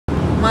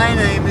My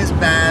name is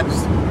Babs.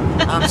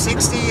 I'm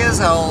 60 years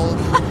old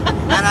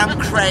and I'm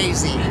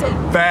crazy.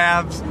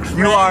 Babs,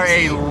 you are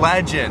a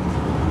legend.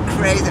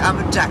 Crazy, I'm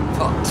a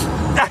jackpot.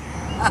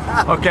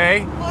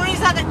 Okay? Or is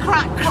that a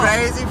crackpot?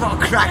 Crazy for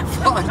a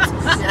crackpot.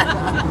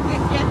 Yeah.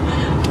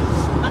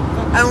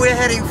 And we're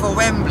heading for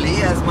Wembley,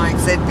 as Mike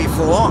said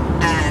before,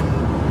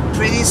 and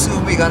pretty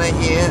soon we're gonna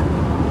hear,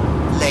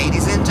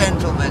 ladies and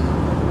gentlemen,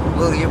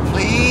 will you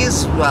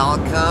please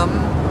welcome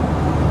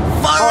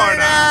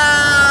Foreigner!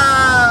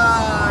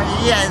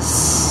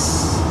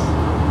 Yes.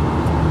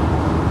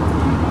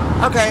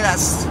 Okay,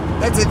 that's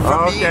it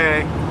from me.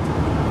 Okay.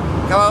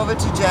 Go over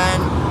to Jan.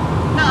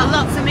 Not a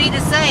lot for me to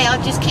say.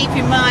 I'm just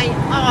keeping my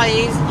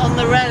eyes on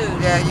the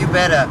road. Yeah, you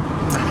better.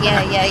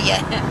 Yeah.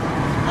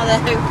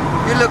 Although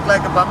You look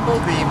like a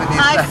bumblebee with these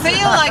I glasses.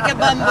 feel like a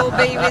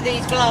bumblebee with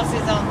these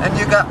glasses on. And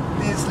you got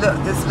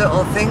this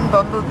little thing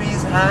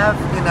bumblebees have,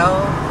 you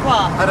know.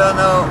 What? I don't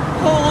know.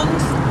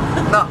 Horns?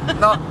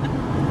 Not.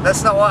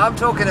 That's not what I'm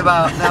talking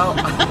about. No.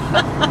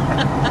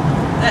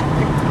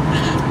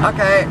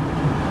 Okay.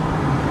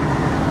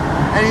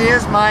 And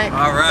here's Mike.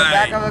 All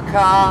right. The back of a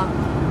car,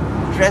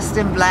 dressed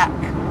in black.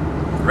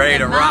 Ready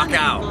to The rock man in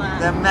out. black.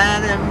 The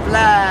man in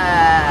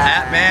black.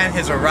 That man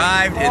has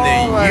arrived in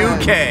the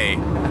Forward. UK.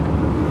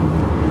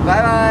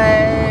 Bye bye.